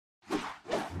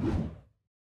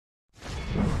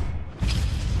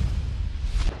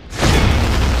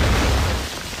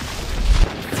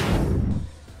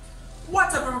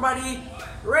everybody,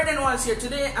 RAEDEN WALLCE here.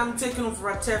 Today I'm taking over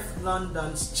a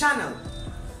TeflonDon's channel.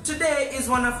 Today is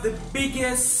one of the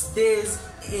biggest days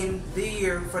in the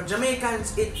year for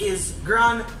Jamaicans. It is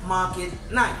Grand Market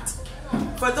Night.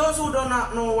 For those who do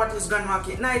not know what is Grand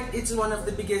Market Night, it's one of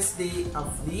the biggest days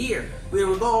of the year. We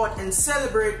will go out and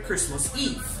celebrate Christmas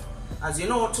Eve. As you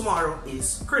know, tomorrow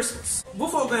is Christmas.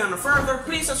 Before going on further,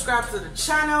 please subscribe to the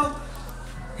channel,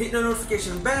 hit the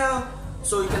notification bell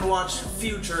so you can watch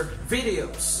future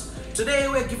videos. Today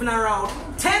we're giving around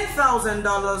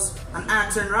 $10,000 and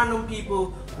asking random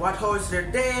people how is their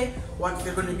day, what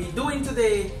they're going to be doing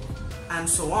today, and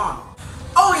so on.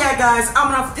 Oh yeah guys,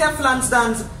 I'm one of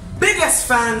TeflonDon's biggest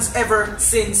fans ever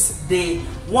since day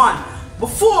one.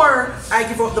 Before I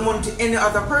give out the money to any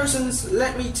other persons,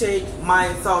 let me take my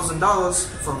 $1,000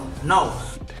 from now.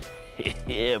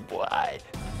 Yeah, boy.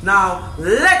 Now,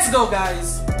 let's go,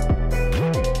 guys.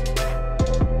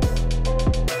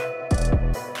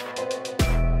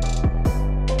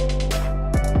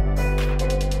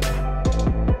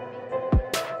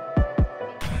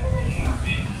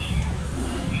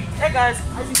 Hey guys,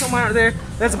 I see someone out there.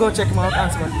 Let's go check him out.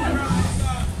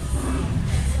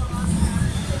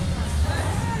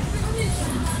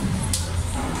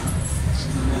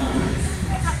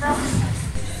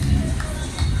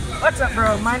 What's up,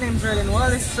 bro? My name's RAEDEN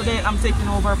WALLCE. Today I'm taking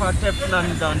over for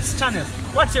TeflonDon's channel.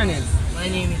 What's your name? My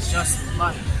name is Justin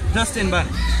Ban. Justin Ban.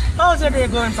 How's your day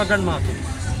going for Grand Market?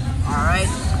 Alright.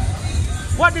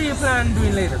 What do you plan on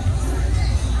doing later?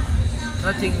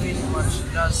 Nothing really much.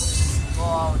 Just go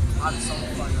out, have some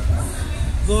fun.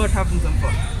 Go out having some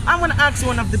fun. I'm gonna ask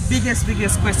one of the biggest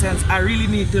questions I really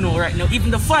need to know right now.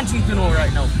 Even the fans need to know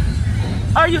right now.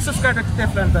 Are you subscribed to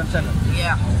TeflonDon channel?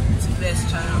 Yeah, it's the best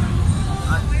channel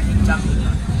in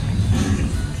Jamaica.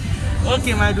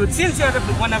 Okay, my dude. Since you're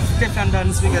one of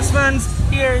TeflonDon's biggest fans,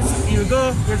 here you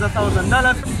go. Here's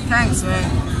 $1,000. Thanks, man.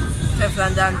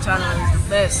 TeflonDon channel is the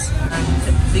best. And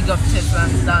big up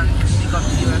TeflonDon. Big up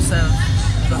to yourself.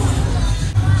 Big up.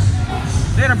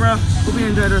 Later, bro. Hope you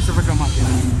enjoy the rest of the Grand Market.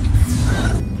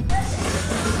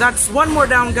 That's one more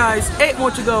down, guys. 8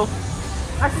 more to go.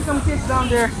 I see some kids down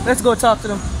there. Let's go talk to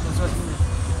them.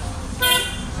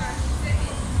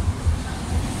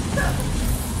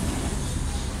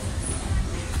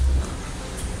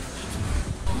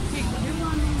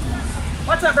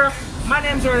 What's up, bro? My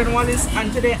name's RAEDEN WALLCE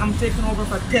and today I'm taking over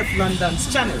for TeflonDon's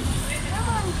channel.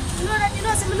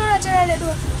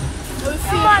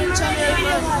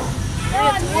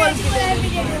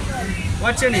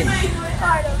 What's your name?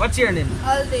 What's your name?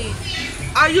 Aldi.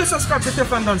 Are you subscribed to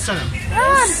TeflonDon's channel?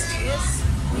 Yes.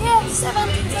 Yeah,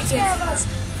 17 subscribers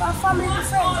for family and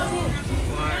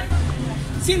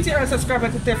friends. Since you're a subscriber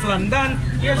to TeflonDon,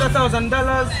 here's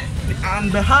 $1,000 on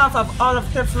behalf of all of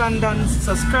TeflonDon's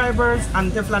subscribers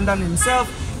and TeflonDon himself.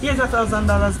 Here's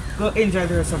 $1,000. Go enjoy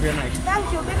the rest of your night.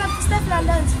 Thank you. Big up to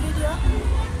TeflonDon's video.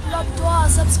 Love to all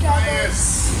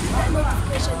subscribers.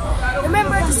 Notification.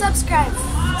 Remember to subscribe.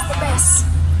 It's the best.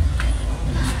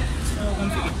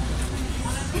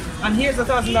 And here's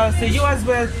 $1,000 to you as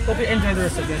well. Hope you enjoy the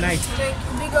rest of your night. Thank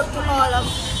you. Big up to all of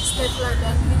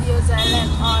TeflonDon videos. I like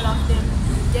all of them.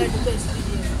 They're the best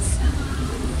videos.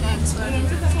 Thanks for it.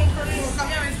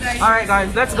 Alright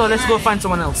guys, let's go find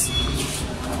someone else.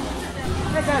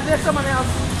 Hey guys, there's someone else.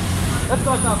 Let's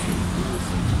go talk.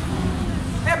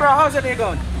 Hey bro, how's your day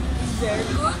going? Very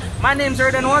good. My name's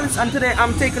RAEDEN WALLCE and today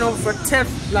I'm taking over for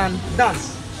TeflonDon.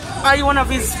 Are you one of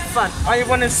his fans? Are you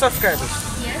one of his subscribers?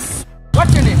 Yes.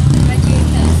 What's your name?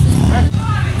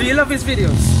 Do you love his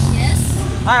videos? Yes.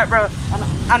 Alright bro,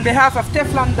 on behalf of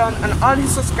TeflonDon and all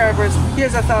his subscribers,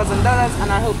 here's $1,000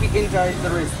 and I hope you enjoy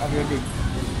the rest of your day.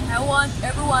 I want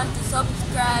everyone to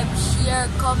subscribe, share,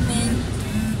 comment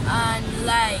and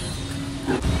like.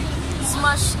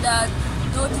 Smash that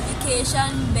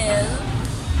notification bell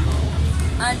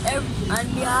and on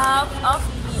behalf of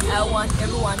me, I want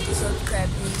everyone to subscribe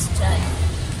to this channel.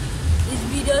 This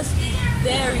videos is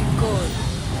very good.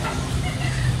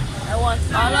 I want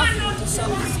all of you to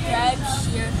subscribe,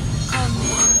 share,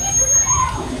 comment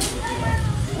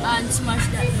and smash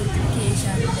that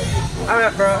notification bell.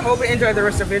 Alright bro, hope you enjoy the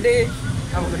rest of your day.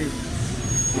 Have a good evening.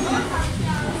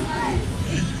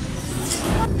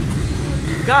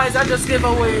 Guys, I just gave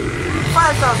away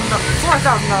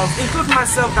 $4,000, including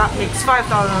myself. That makes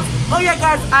 $5,000. Oh yeah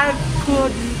guys,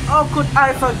 how could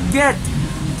I forget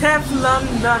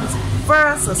TeflonDon's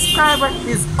first subscriber,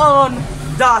 his own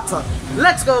daughter.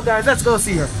 Let's go guys, let's go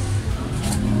see her.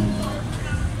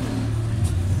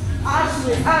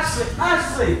 Ashley,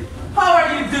 how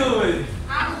are you doing?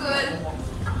 I'm good.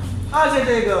 How's your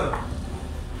day going?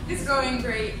 It's going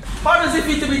great. How does it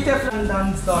feel to be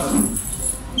TeflonDon's daughter?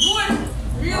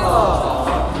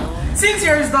 Since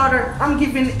you're his daughter, I'm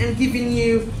giving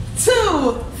you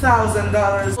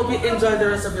 $2,000. Hope you enjoy the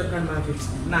rest of your grandmarket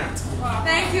night.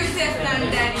 Thank you,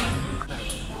 Teflon Daddy.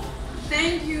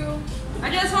 Thank you. I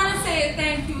just want to say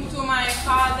thank you to my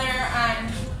father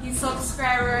and his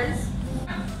subscribers.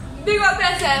 Big up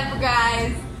yourself,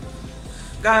 guys.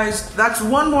 Guys, that's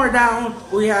one more down.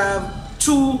 We have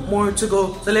 2 more to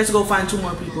go. So let's go find 2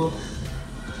 more people.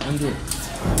 And do it.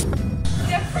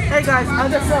 Hey guys, I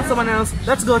just saw someone else.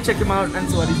 Let's go check him out and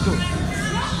see what he's doing.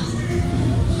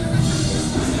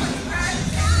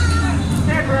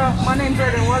 Hey bro, my name's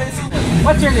RAEDEN.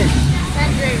 What's your name?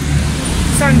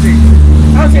 Sanjay.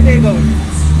 How's your day going?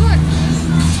 Good.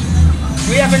 Do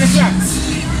you have any plans?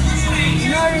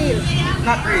 Not real.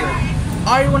 Not real.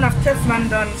 Are you one of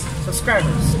TeflonDon's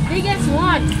subscribers? Biggest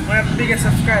one. One of the biggest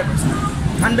subscribers.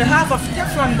 On behalf of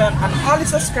TeflonDon and all the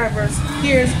subscribers,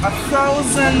 here's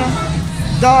 $1,000.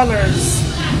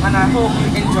 And I hope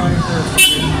you enjoy the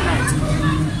night.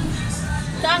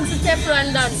 Thanks to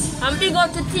TeflonDon. I'm big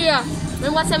up to Tia.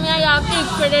 Remember say me I have big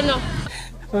credit now.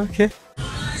 Okay.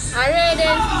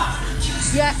 RAEDEN,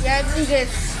 you're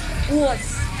biggest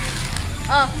host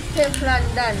of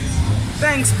TeflonDon.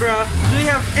 Thanks, bro. Do you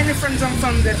have any friends and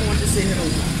family that you want to say hello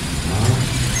to?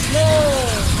 No.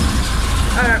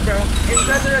 Alright, bro.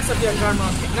 Enjoy the rest of your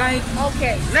grandmarket night.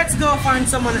 Okay. Let's go find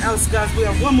someone else, guys. We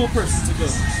have 1 more person to go.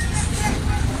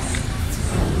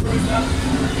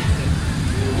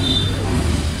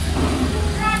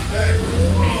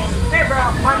 Hey,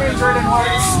 bro. My name's RAEDEN.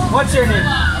 What's your name?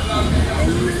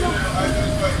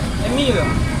 Emilio.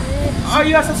 Are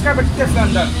you a subscriber to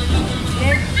TeflonDon?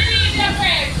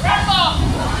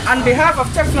 On behalf of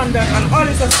TeflonDon and all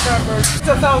the subscribers, it's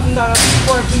 $1,000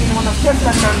 for being one of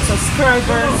TeflonDon's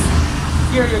subscribers.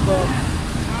 Here you go.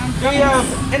 Do you have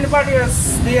anybody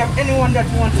else? Do you have anyone that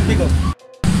you want to big up?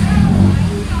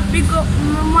 Big up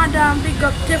my mother, big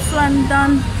up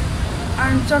TeflonDon,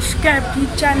 and subscribe to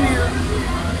the channel.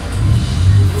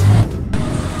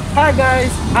 Hi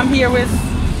guys, I'm here with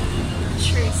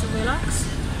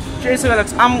Tracy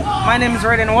Willox. My name is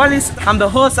RAEDEN Wallace. I'm the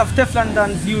host of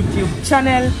TeflonDon's YouTube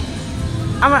channel.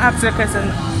 I'm gonna ask you a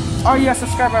question. Are you a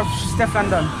subscriber of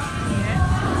TeflonDon?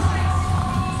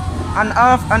 Yeah. And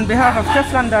on behalf of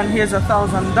TeflonDon, here's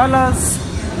 $1,000.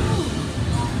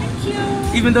 Thank you.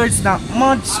 Even though it's not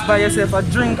much, buy yourself a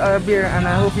drink or a beer, and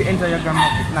I hope you enjoy your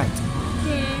grandmarket night.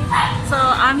 Okay. So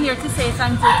I'm here to say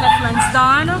thank you,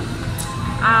 TeflonDon.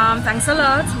 Thanks a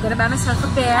lot. I'm gonna buy myself a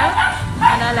beer, and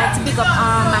I like to pick up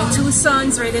my 2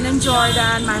 sons, RAEDEN and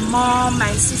Jordan, my mom,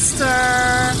 my sister,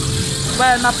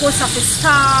 well, my post office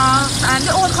staff, and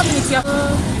the whole community.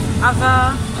 Have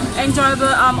a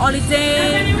enjoyable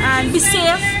holiday and be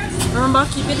safe. Remember,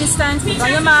 keep your distance, put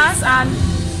on your mask, and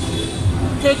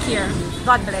take care.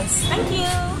 God bless. Thank you.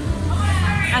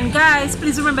 And guys,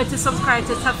 please remember to subscribe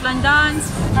to TeflonDon.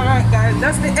 Alright guys,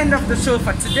 that's the end of the show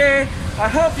for today. I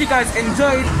hope you guys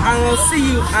enjoyed, and we'll see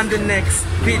you on the next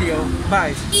video.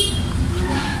 Bye.